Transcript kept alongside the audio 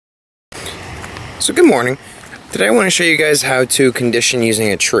So good morning. Today I want to show you guys how to condition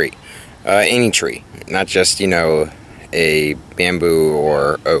using a tree. Any tree, not just, a bamboo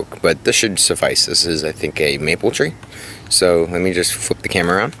or oak, but this should suffice. This is, I think, a maple tree. So let me just flip the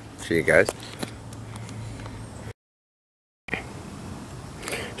camera around, show you guys.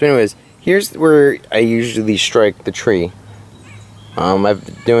 So anyways, here's where I usually strike the tree. I've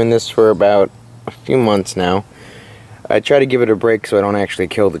been doing this for about a few months now. I try to give it a break so I don't actually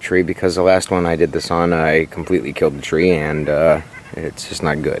kill the tree, because the last one I did this on, I completely killed the tree, and it's just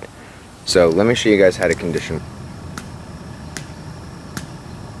not good. So let me show you guys how to condition.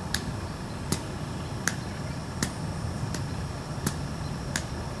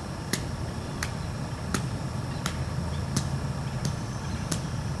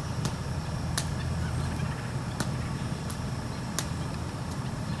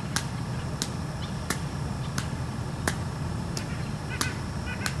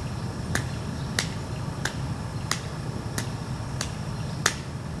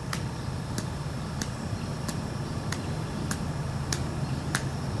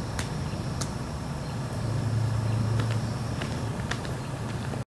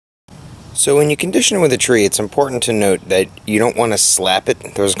 So when you condition with a tree, it's important to note that you don't want to slap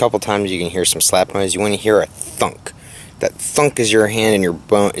it. There's a couple times you can hear some slap noise. You want to hear a thunk. That thunk is your hand and your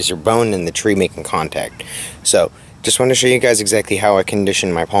bone and the tree making contact. So just want to show you guys exactly how I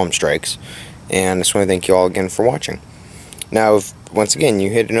condition my palm strikes, and I just want to thank you all again for watching. Now, if once again you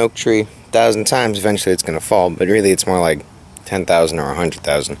hit an oak tree 1,000 times, eventually it's going to fall, but really it's more like 10,000 or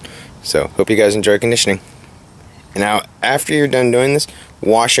 100,000. So hope you guys enjoy conditioning. And now, after you're done doing this,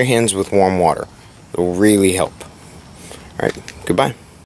 wash your hands with warm water. It will really help. Alright, goodbye.